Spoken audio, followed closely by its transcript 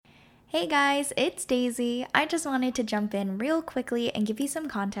Hey guys, it's Daisy. I just wanted to jump in real quickly and give you some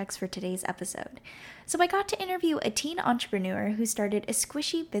context for today's episode. So, I got to interview a teen entrepreneur who started a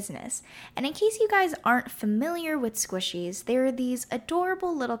squishy business. And in case you guys aren't familiar with squishies, they are these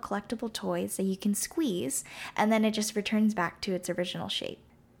adorable little collectible toys that you can squeeze and then it just returns back to its original shape.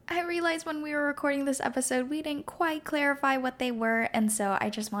 I realized when we were recording this episode, we didn't quite clarify what they were, and so I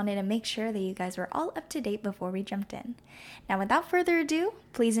just wanted to make sure that you guys were all up to date before we jumped in. Now, without further ado,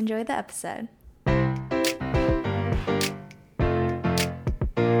 please enjoy the episode.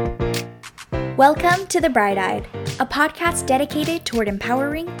 Welcome to The Bright-Eyed, a podcast dedicated toward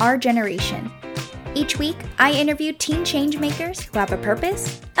empowering our generation. Each week, I interview teen changemakers who have a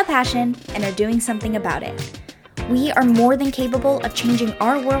purpose, a passion, and are doing something about it. We are more than capable of changing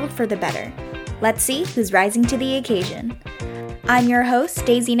our world for the better. Let's see who's rising to the occasion. I'm your host,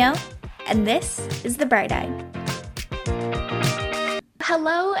 Daisy No, and this is The Bright-Eyed.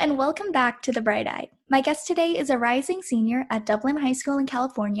 Hello and welcome back to The Bright-Eyed. My guest today is a rising senior at Dublin High School in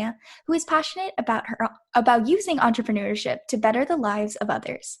California who is passionate about using entrepreneurship to better the lives of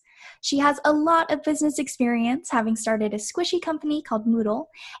others. She has a lot of business experience, having started a squishy company called Moodle,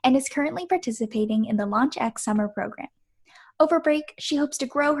 and is currently participating in the Launch X summer program. Over break, she hopes to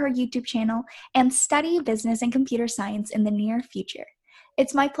grow her YouTube channel and study business and computer science in the near future.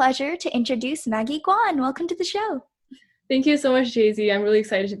 It's my pleasure to introduce Maggie Guan. Welcome to the show. Thank you so much, Daisy. I'm really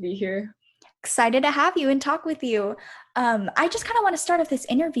excited to be here. Excited to have you and talk with you. I just kind of want to start off this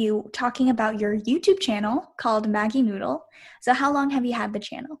interview talking about your YouTube channel called Maggie Noodle. So how long have you had the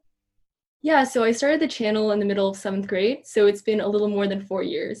channel? Yeah, so I started the channel in the middle of 7th grade, so it's been a little more than 4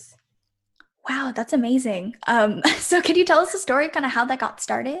 years. Wow, that's amazing. So could you tell us the story of kind of how that got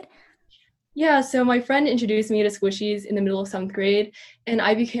started? Yeah, so my friend introduced me to squishies in the middle of 7th grade, and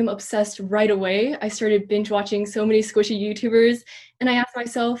I became obsessed right away. I started binge watching so many squishy YouTubers, and I asked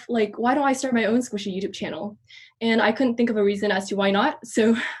myself, why don't I start my own squishy YouTube channel? And I couldn't think of a reason as to why not,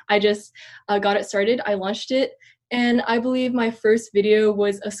 so I just got it started. I launched it, and I believe my first video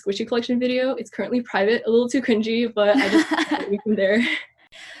was a squishy collection video. It's currently private, a little too cringy, but I just went from there.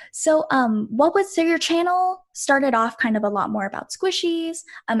 So your channel started off kind of a lot more about squishies,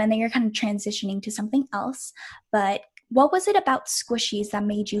 and then you're kind of transitioning to something else. But what was it about squishies that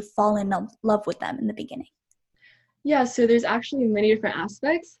made you fall in love with them in the beginning? Yeah, so there's actually many different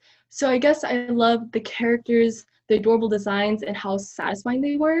aspects. So I guess I love the characters, the adorable designs, and how satisfying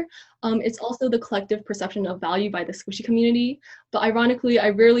they were. It's also the collective perception of value by the squishy community. But ironically,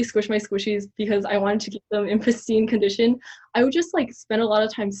 I rarely squish my squishies because I wanted to keep them in pristine condition. I would just spend a lot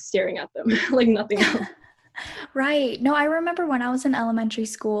of time staring at them, like nothing else. Right. No, I remember when I was in elementary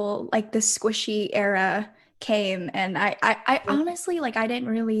school, the squishy era came, and I honestly, I didn't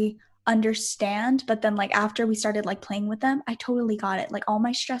really understand, but then after we started playing with them, I totally got it. All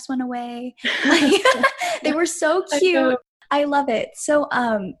my stress went away. They were so cute. I love it. So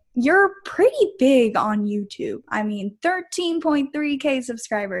you're pretty big on YouTube. I mean, 13.3K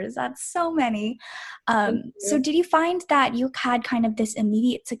subscribers. That's so many. So did you find that you had kind of this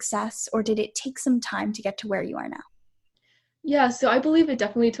immediate success, or did it take some time to get to where you are now? Yeah, so I believe it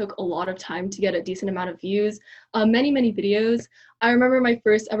definitely took a lot of time to get a decent amount of views, many videos. I remember my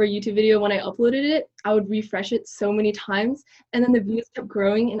first ever YouTube video when I uploaded it, I would refresh it so many times, and then the views kept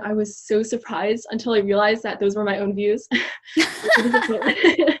growing, and I was so surprised until I realized that those were my own views.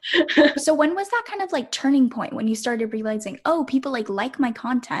 So when was that kind of turning point when you started realizing, oh, people like my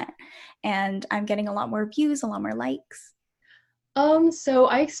content and I'm getting a lot more views, a lot more likes? So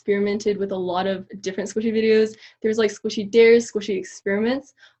I experimented with a lot of different squishy videos. There's squishy dares, squishy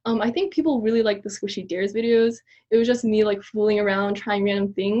experiments. I think people really like the squishy dares videos. It was just me fooling around, trying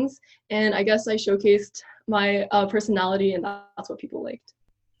random things, and I guess I showcased my personality, and that's what people liked.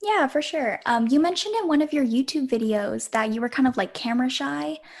 Yeah, for sure. You mentioned in one of your YouTube videos that you were kind of camera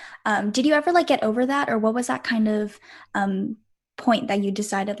shy. Did you ever get over that, or what was that kind of point that you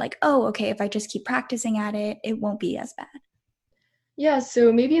decided oh, okay, if I just keep practicing at it, it won't be as bad? Yeah,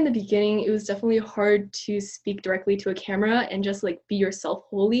 so maybe in the beginning, it was definitely hard to speak directly to a camera and just be yourself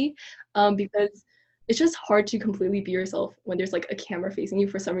wholly, because it's just hard to completely be yourself when there's a camera facing you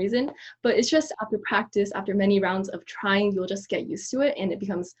for some reason. But it's just after practice, after many rounds of trying, you'll just get used to it and it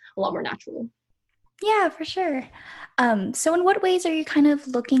becomes a lot more natural. Yeah, for sure. So in what ways are you kind of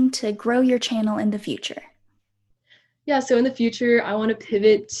looking to grow your channel in the future? Yeah, so in the future, I want to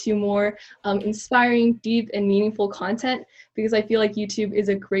pivot to more inspiring, deep, and meaningful content because I feel like YouTube is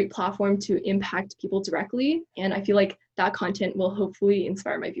a great platform to impact people directly, and I feel like that content will hopefully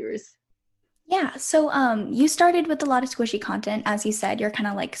inspire my viewers. Yeah, so you started with a lot of squishy content. As you said, you're kind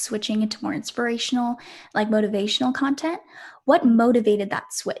of switching into more inspirational, motivational content. What motivated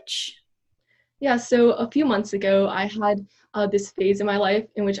that switch? Yeah, so a few months ago, I had this phase in my life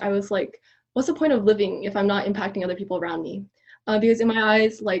in which I was like, what's the point of living if I'm not impacting other people around me? Because in my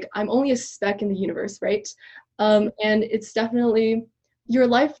eyes, like, I'm only a speck in the universe, right? And it's definitely, your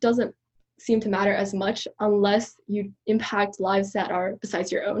life doesn't seem to matter as much unless you impact lives that are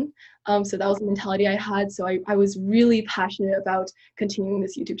besides your own. So that was the mentality I had. So I was really passionate about continuing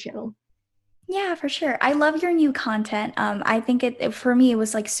this YouTube channel. Yeah, for sure. I love your new content. I think for me it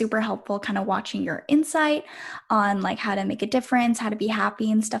was like super helpful kind of watching your insight on like how to make a difference, how to be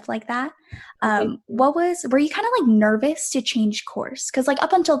happy and stuff like that. Thank you. Were you kind of like nervous to change course? Because like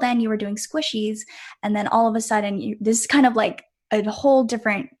up until then you were doing squishies and then all of a sudden this is kind of like a whole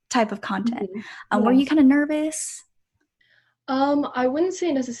different type of content. Mhm. Were Yeah. you kind of nervous? I wouldn't say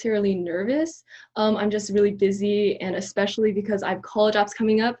necessarily nervous. I'm just really busy, and especially because I have college apps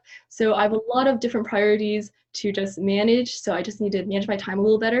coming up. So I have a lot of different priorities to just manage. So I just need to manage my time a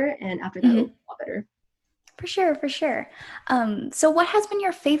little better, and after that, it'll be Mhm. a lot better. For sure, for sure. So what has been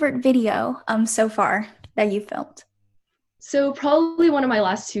your favorite video so far that you filmed? So probably one of my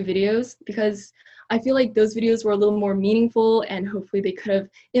last two videos because I feel like those videos were a little more meaningful and hopefully they could have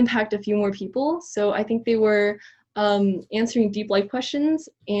impacted a few more people. So I think they were answering deep life questions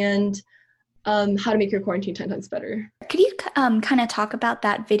and how to make your quarantine 10 times better. Could you kind of talk about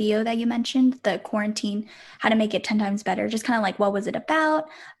that video that you mentioned, the quarantine, how to make it 10 times better? Just kind of like what was it about?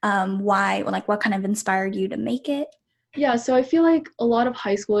 Why, like what kind of inspired you to make it? Yeah, so I feel like a lot of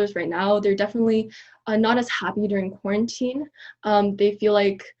high schoolers right now, they're definitely not as happy during quarantine. They feel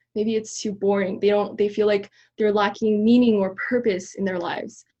like maybe it's too boring. They feel like they're lacking meaning or purpose in their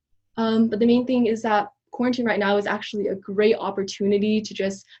lives. But the main thing is that quarantine right now is actually a great opportunity to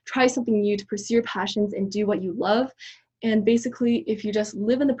just try something new, to pursue your passions and do what you love. And basically, if you just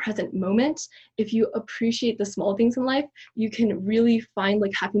live in the present moment, if you appreciate the small things in life, you can really find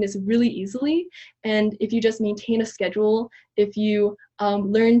like happiness really easily. And if you just maintain a schedule, if you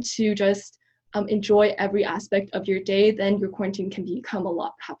learn to just enjoy every aspect of your day, then your quarantine can become a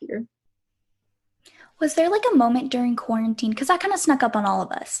lot happier. Was there like a moment during quarantine, because that kind of snuck up on all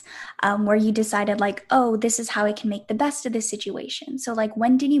of us, where you decided like, oh, this is how I can make the best of this situation? So like,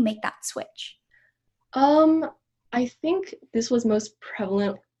 when did you make that switch? Um, I think this was most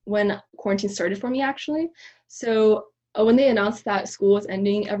prevalent when quarantine started for me, actually. So when they announced that school was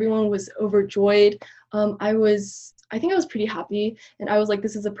ending, everyone was overjoyed. I think I was pretty happy, and I was like,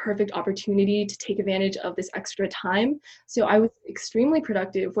 this is a perfect opportunity to take advantage of this extra time. So I was extremely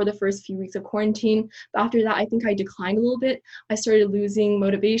productive for the first few weeks of quarantine. But after that, I think I declined a little bit. I started losing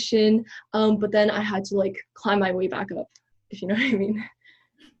motivation, but then I had to like climb my way back up, if you know what I mean.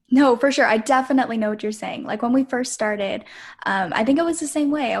 No, for sure. I definitely know what you're saying. Like when we first started, I think it was the same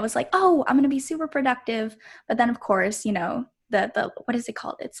way. I was like, oh, I'm gonna be super productive. But then of course, the what is it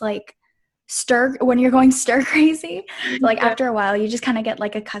called? It's like stir when you're going stir crazy. So like Yeah. after a while you just kind of get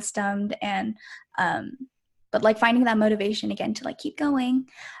like accustomed and um but like finding that motivation again to like keep going,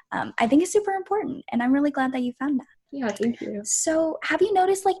 I think is super important. And I'm really glad that you found that. Yeah, thank you. So, have you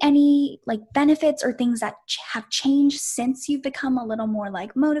noticed like any like benefits or things that have changed since you've become a little more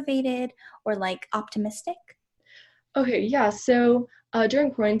like motivated or like optimistic? Okay, yeah. So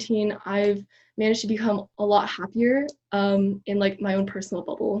during quarantine, I've managed to become a lot happier in like my own personal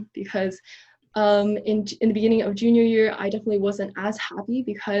bubble because in the beginning of junior year, I definitely wasn't as happy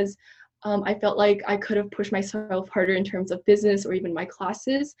because I felt like I could have pushed myself harder in terms of business or even my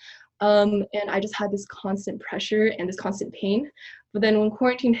classes. And I just had this constant pressure and this constant pain. But then when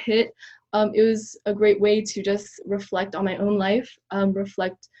quarantine hit, it was a great way to just reflect on my own life,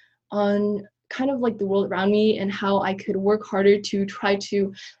 reflect on kind of like the world around me and how I could work harder to try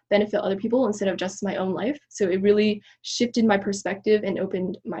to benefit other people instead of just my own life. So it really shifted my perspective and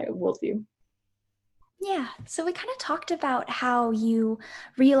opened my worldview. Yeah. So we kind of talked about how you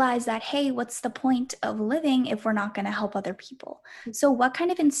realize that, hey, what's the point of living if we're not going to help other people? So what kind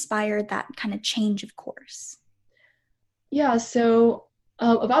of inspired that kind of change of course? Yeah, so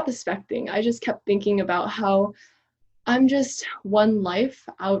about the spec thing, I just kept thinking about how I'm just one life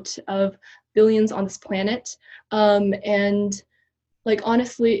out of billions on this planet. And like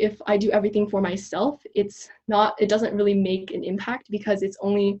honestly, if I do everything for myself, it doesn't really make an impact because it's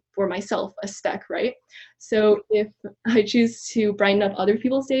only for myself, a speck, right? So if I choose to brighten up other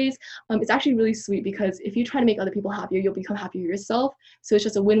people's days, it's actually really sweet because if you try to make other people happier, you'll become happier yourself. So it's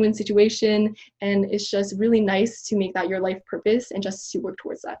just a win-win situation, and it's just really nice to make that your life purpose and just to work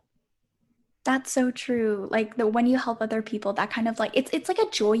towards that. That's so true. Like the when you help other people, that kind of like it's like a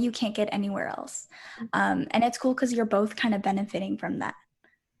joy you can't get anywhere else. And it's cool because you're both kind of benefiting from that.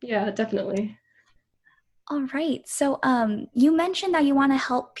 Yeah, definitely. All right. So, you mentioned that you want to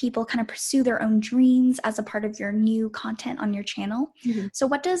help people kind of pursue their own dreams as a part of your new content on your channel. Mhm. So,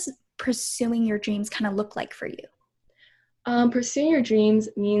 what does pursuing your dreams kind of look like for you? Pursuing your dreams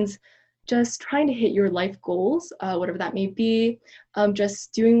means just trying to hit your life goals, whatever that may be,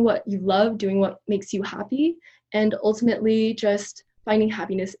 just doing what you love, doing what makes you happy, and ultimately just finding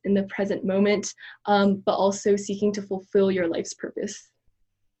happiness in the present moment, but also seeking to fulfill your life's purpose.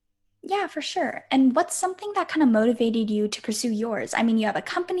 Yeah, for sure. And what's something that kind of motivated you to pursue yours? I mean, you have a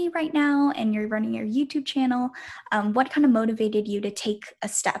company right now and you're running your YouTube channel. What kind of motivated you to take a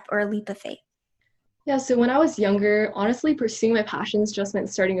step or a leap of faith? Yeah, so when I was younger, honestly, pursuing my passions just meant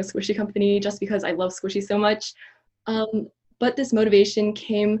starting a squishy company just because I love squishy so much. Um, but this motivation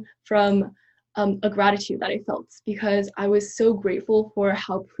came from a gratitude that I felt because I was so grateful for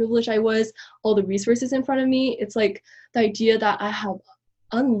how privileged I was, all the resources in front of me. It's like the idea that I have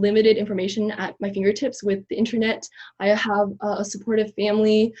unlimited information at my fingertips with the internet. I have a supportive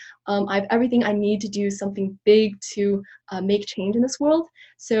family. I have everything I need to do something big to make change in this world.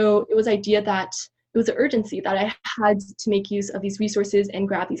 So it was idea that it was an urgency that I had to make use of these resources and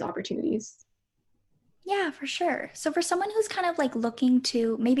grab these opportunities. Yeah, for sure. So for someone who's kind of like looking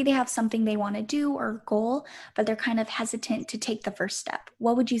to maybe they have something they want to do or goal, but they're kind of hesitant to take the first step,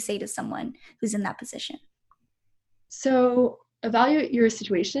 what would you say to someone who's in that position? So evaluate your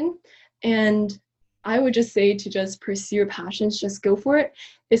situation, and I would just say to just pursue your passions, just go for it,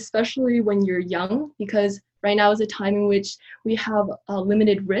 especially when you're young, because right now is a time in which we have a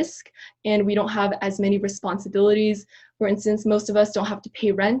limited risk and we don't have as many responsibilities. For instance, most of us don't have to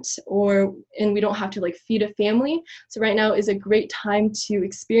pay rent and we don't have to like feed a family. So right now is a great time to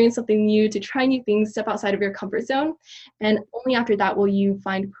experience something new, to try new things, step outside of your comfort zone. And only after that will you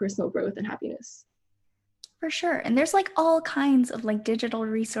find personal growth and happiness. For sure. And there's like all kinds of like digital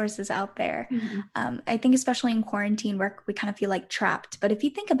resources out there. Mhm. I think, especially in quarantine, where we kind of feel like trapped. But if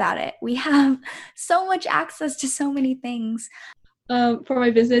you think about it, we have so much access to so many things. For my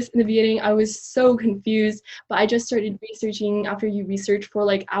business in the beginning, I was so confused, but I just started researching. After you research for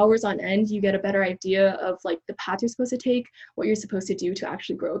like hours on end, you get a better idea of like the path you're supposed to take, what you're supposed to do to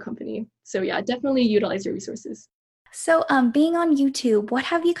actually grow a company. So yeah, definitely utilize your resources. So, being on YouTube, what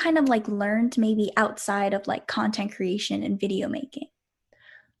have you kind of like learned maybe outside of like content creation and video making?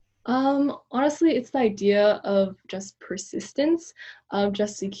 Honestly, it's the idea of just persistence,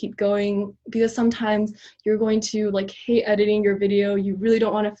 just to keep going because sometimes you're going to like hate editing your video. You really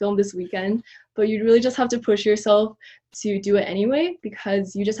don't want to film this weekend, but you really just have to push yourself to do it anyway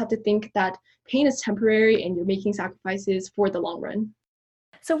because you just have to think that pain is temporary and you're making sacrifices for the long run.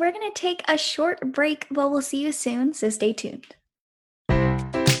 So, we're going to take a short break, but we'll see you soon. So, stay tuned.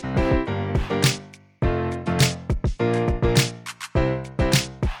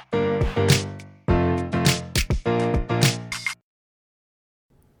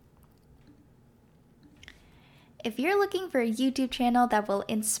 If you're looking for a YouTube channel that will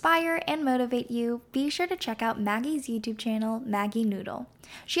inspire and motivate you, be sure to check out Maggie's YouTube channel, Maggie Noodle.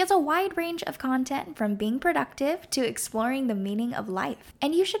 She has a wide range of content from being productive to exploring the meaning of life.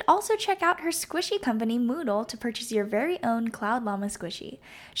 And you should also check out her squishy company, Moodle, to purchase your very own Cloud Llama squishy.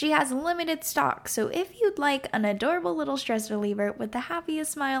 She has limited stock, so if you'd like an adorable little stress reliever with the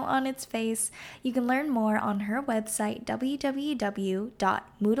happiest smile on its face, you can learn more on her website,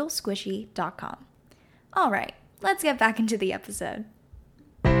 www.moodlesquishy.com. Alright, let's get back into the episode.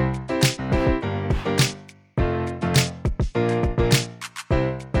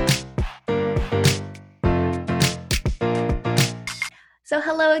 So,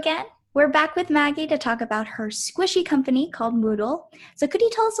 hello again. We're back with Maggie to talk about her squishy company called Moodle. So, could you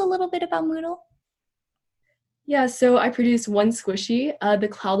tell us a little bit about Moodle? Yeah, so I produced one squishy, the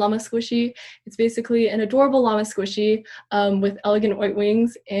Cloud Llama squishy. It's basically an adorable llama squishy with elegant white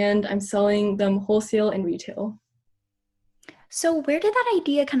wings, and I'm selling them wholesale and retail. So, where did that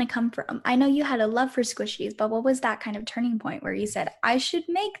idea kind of come from? I know you had a love for squishies, but what was that kind of turning point where you said, I should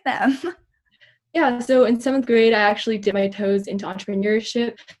make them? Yeah, so in seventh grade, I actually dipped my toes into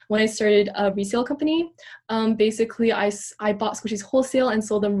entrepreneurship when I started a resale company. Basically, I bought squishies wholesale and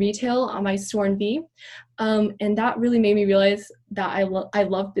sold them retail on my store in V. And that really made me realize that I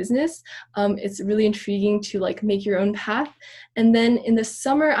love business. It's really intriguing to like make your own path. And then in the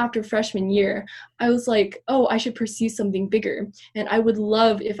summer after freshman year, I was like, oh, I should pursue something bigger. And I would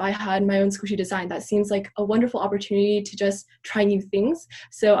love if I had my own squishy design. That seems like a wonderful opportunity to just try new things.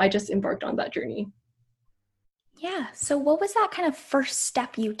 So I just embarked on that journey. Yeah. So, what was that kind of first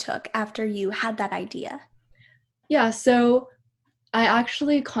step you took after you had that idea? Yeah, so I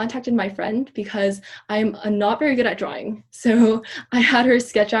actually contacted my friend because I'm not very good at drawing. So I had her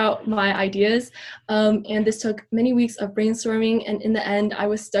sketch out my ideas. And this took many weeks of brainstorming. And in the end, I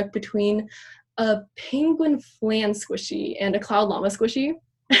was stuck between a penguin flan squishy and a cloud llama squishy.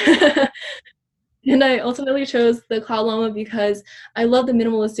 And I ultimately chose the cloud llama because I love the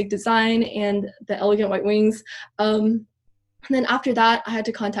minimalistic design and the elegant white wings. And then after that, I had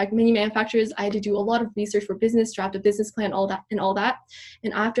to contact many manufacturers. I had to do a lot of research for business, draft a business plan, all that, and all that.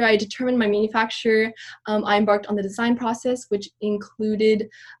 And after I determined my manufacturer, I embarked on the design process, which included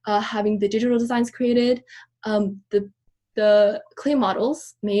having the digital designs created, the clay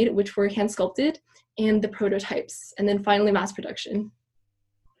models made, which were hand sculpted, and the prototypes, and then finally mass production.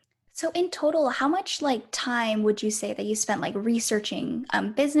 So in total, how much like time would you say that you spent like researching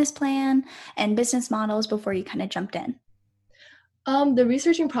business plan and business models before you kind of jumped in? The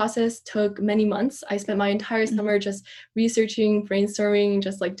researching process took many months. I spent my entire Mhm. summer just researching, brainstorming,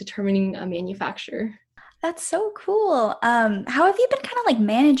 just like determining a manufacturer. That's so cool. How have you been kind of like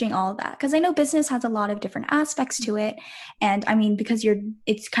managing all of that? Because I know business has a lot of different aspects to it, and I mean, because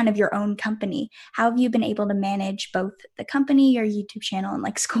it's kind of your own company. How have you been able to manage both the company, your YouTube channel, and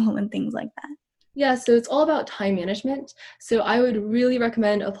like school and things like that? Yeah, so it's all about time management. So I would really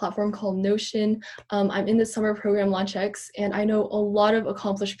recommend a platform called Notion. I'm in the summer program LaunchX, and I know a lot of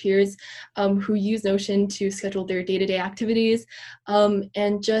accomplished peers who use Notion to schedule their day-to-day activities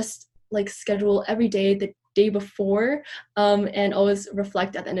and just like schedule every day the day before and always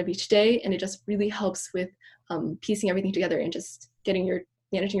reflect at the end of each day. And it just really helps with piecing everything together and just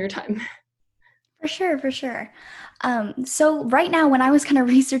managing your time. For sure, for sure. So right now, when I was kind of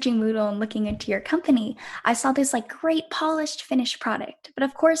researching Moodle and looking into your company, I saw this like great polished finished product. But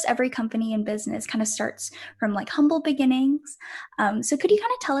of course, every company in business kind of starts from like humble beginnings. So could you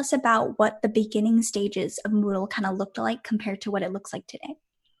kind of tell us about what the beginning stages of Moodle kind of looked like compared to what it looks like today?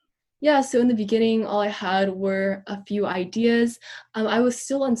 Yeah, so in the beginning, all I had were a few ideas. I was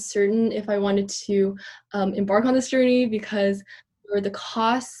still uncertain if I wanted to embark on this journey because for the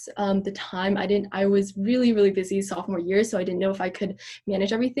costs, the time, I was really, really busy sophomore year, so I didn't know if I could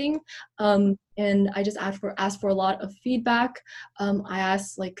manage everything. And I just asked for a lot of feedback. I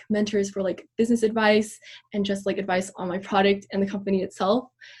asked like mentors for like business advice and just like advice on my product and the company itself.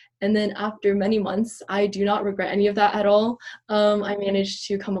 And then after many months, I do not regret any of that at all. I managed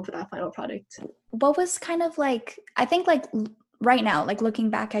to come up with that final product. What was kind of like, I think like right now, like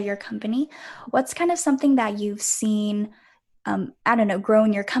looking back at your company, what's kind of something that you've seen, I don't know, grow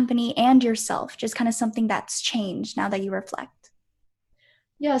in your company and yourself, just kind of something that's changed now that you reflect?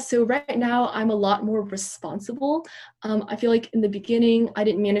 Yeah, so right now I'm a lot more responsible. I feel like in the beginning I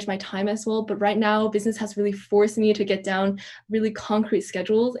didn't manage my time as well, but right now business has really forced me to get down really concrete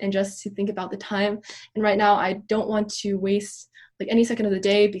schedules and just to think about the time. And right now I don't want to waste like any second of the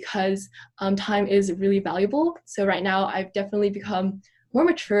day because time is really valuable. So right now I've definitely become more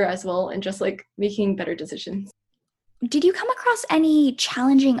mature as well and just like making better decisions. Did you come across any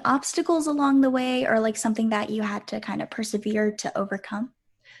challenging obstacles along the way or like something that you had to kind of persevere to overcome?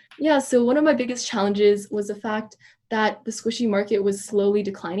 Yeah, so one of my biggest challenges was the fact that the squishy market was slowly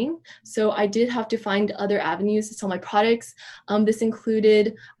declining. So I did have to find other avenues to sell my products. This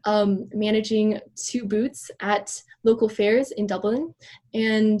included managing two booths at local fairs in Dublin.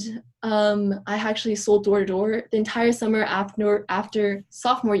 And I actually sold door to door the entire summer after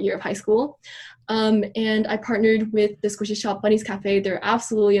sophomore year of high school. And I partnered with the Squishy Shop Bunnies Cafe. They're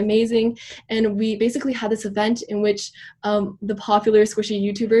absolutely amazing. And we basically had this event in which the popular squishy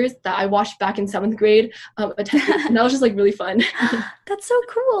YouTubers that I watched back in seventh grade attended. And that was just like really fun. That's so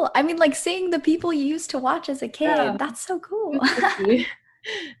cool. I mean, like seeing the people you used to watch as a Yeah, kid, that's so it cool. was so sweet.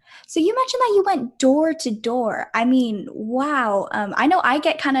 So you mentioned that you went door to door. I mean, wow. I know I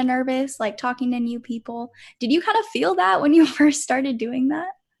get kind of nervous, like talking to new people. Did you kind of feel that when you first started doing that?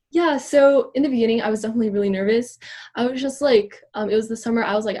 Yeah, so in the beginning, I was definitely really nervous. I was just like, it was the summer.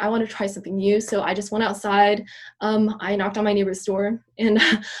 I was like, I want to try something new. So I just went outside. I knocked on my neighbor's door and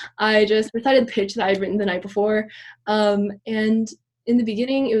I just recited the pitch that I had written the night before. And in the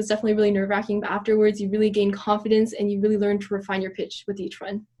beginning, it was definitely really nerve wracking. But afterwards, you really gain confidence and you really learn to refine your pitch with each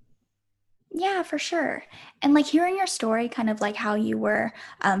run. Yeah, for sure. And like hearing your story, kind of like how you were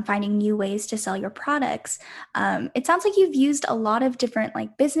finding new ways to sell your products, it sounds like you've used a lot of different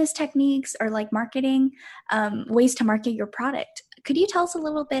like business techniques or like marketing ways to market your product. Could you tell us a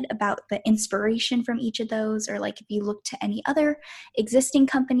little bit about the inspiration from each of those, or like if you look to any other existing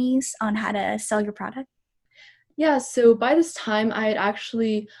companies on how to sell your product? Yeah, so by this time, I had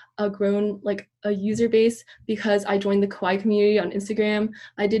actually grown like a user base because I joined the Kawaii community on Instagram.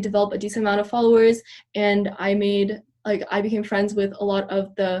 I did develop a decent amount of followers, and I made like I became friends with a lot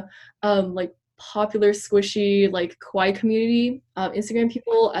of the like popular squishy like kawaii community Instagram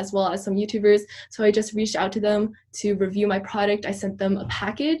people as well as some YouTubers. So I just reached out to them to review my product. I sent them a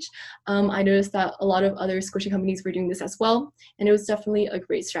package. I noticed that a lot of other squishy companies were doing this as well, and it was definitely a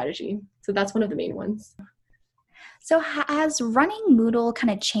great strategy. So that's one of the main ones. So has running Moodle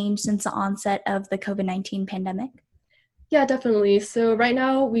kind of changed since the onset of the COVID-19 pandemic? Yeah, definitely. So right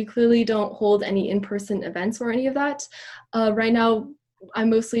now, we clearly don't hold any in-person events or any of that. Right now,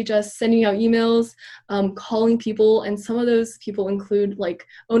 I'm mostly just sending out emails, calling people, and some of those people include like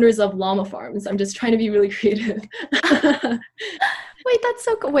owners of llama farms. I'm just trying to be really creative. Wait, that's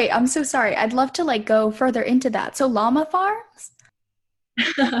so cool. Wait, I'm so sorry. I'd love to like go further into that. So llama farms?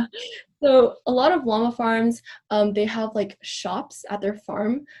 So a lot of llama farms, they have like shops at their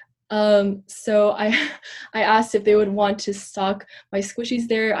farm. So I asked if they would want to stock my squishies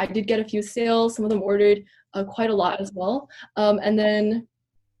there. I did get a few sales. Some of them ordered quite a lot as well. And then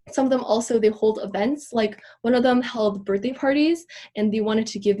some of them also they hold events. Like one of them held birthday parties, and they wanted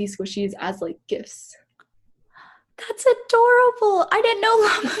to give these squishies as like gifts. That's adorable. I didn't know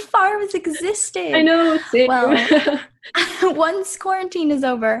llama farms I existed. know, same. Well, once quarantine is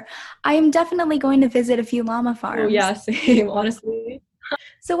over, I am definitely going to visit a few llama Oh farms. yeah, same, honestly.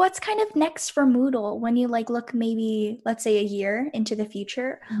 So what's kind of next for Moodle when you like look maybe let's say a year into the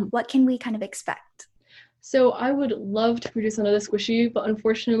future? Mhm. What can we kind of expect? So I would love to produce another squishy, but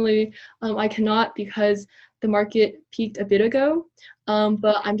unfortunately, I cannot because the market peaked a bit ago.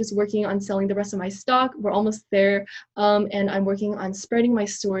 But I'm just working on selling the rest of my stock. We're almost there, and I'm working on spreading my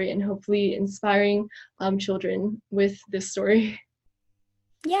story and hopefully inspiring children with this story.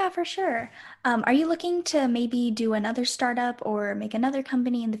 Yeah, for sure. Are you looking to maybe do another startup or make another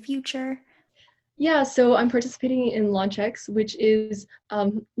company in the future? Yeah, so I'm participating in LaunchX, which is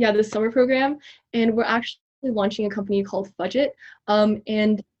yeah, the summer program, and we're actually launching a company called Budget,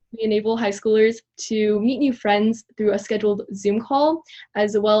 and we enable high schoolers to meet new friends through a scheduled Zoom call,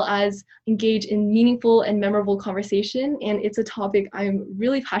 as well as engage in meaningful and memorable conversation. And it's a topic I'm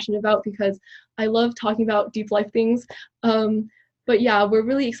really passionate about because I love talking about deep life things. But yeah, we're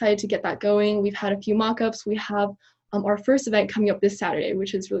really excited to get that going. We've had a few mock-ups. We have our first event coming up this Saturday,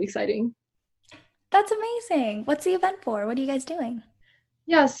 which is really exciting. That's amazing. What's the event for? What are you guys doing?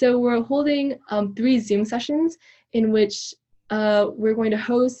 Yeah, so we're holding 3 Zoom sessions in which we're going to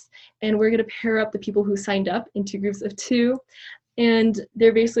host, and we're going to pair up the people who signed up into groups of 2. And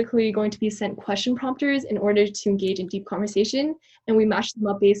they're basically going to be sent question prompters in order to engage in deep conversation. And we match them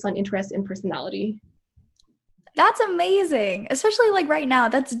up based on interest and personality. That's amazing. Especially like right now,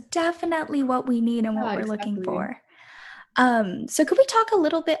 that's definitely what we need and Yeah, what we're looking exactly. for. So could we talk a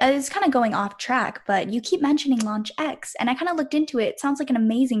little bit? It's kind of going off track, but you keep mentioning Launch X, and I kind of looked into it. It sounds like an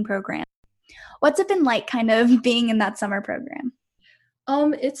amazing program. What's it been like kind of being in that summer program?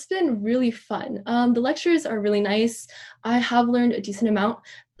 It's been really fun. The lectures are really nice. I have learned a decent amount,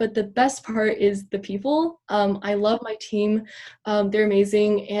 but the best part is the people. I love my team. They're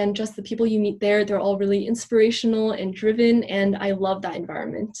amazing, and just the people you meet there, they're all really inspirational and driven, and I love that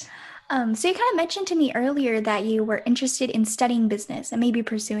environment. So you kind of mentioned to me earlier that you were interested in studying business and maybe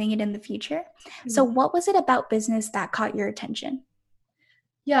pursuing it in the future. So what was it about business that caught your attention?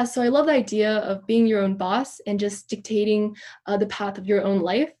 Yeah, so I love the idea of being your own boss and just dictating the path of your own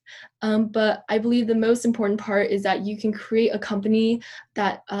life. But I believe the most important part is that you can create a company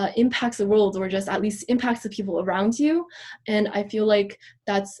that impacts the world or just at least impacts the people around you. And I feel like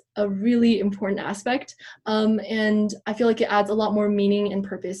that's a really important aspect. And I feel like it adds a lot more meaning and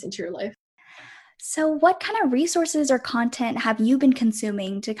purpose into your life. So what kind of resources or content have you been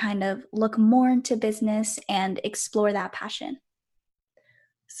consuming to kind of look more into business and explore that passion?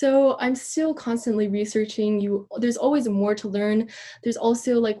 So I'm still constantly researching. There's always more to learn. There's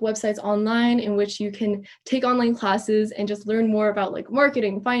also like websites online in which you can take online classes and just learn more about like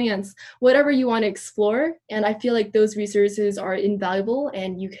marketing, finance, whatever you want to explore. And I feel like those resources are invaluable,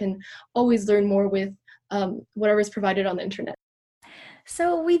 and you can always learn more with whatever is provided on the internet.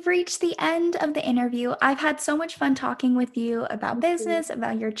 So we've reached the end of the interview. I've had so much fun talking with you about business,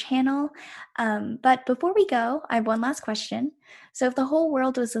 about your channel. But before we go, I have one last question. So if the whole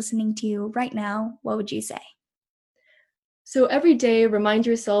world was listening to you right now, what would you say? So every day, remind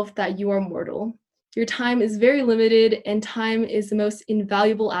yourself that you are mortal. Your time is very limited, and time is the most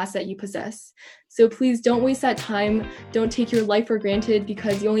invaluable asset you possess. So please don't waste that time. Don't take your life for granted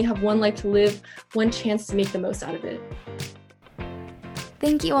because you only have one life to live, one chance to make the most out of it.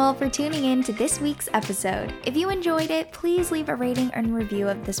 Thank you all for tuning in to this week's episode. If you enjoyed it, please leave a rating and review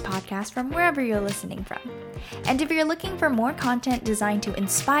of this podcast from wherever you're listening from. And if you're looking for more content designed to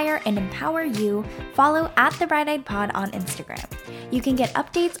inspire and empower you, follow @TheBrideEyedPod on Instagram. You can get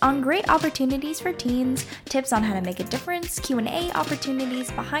updates on great opportunities for teens, tips on how to make a difference, Q&A opportunities,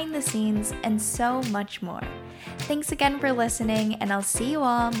 behind the scenes, and so much more. Thanks again for listening, and I'll see you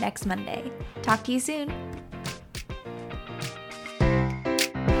all next Monday. Talk to you soon.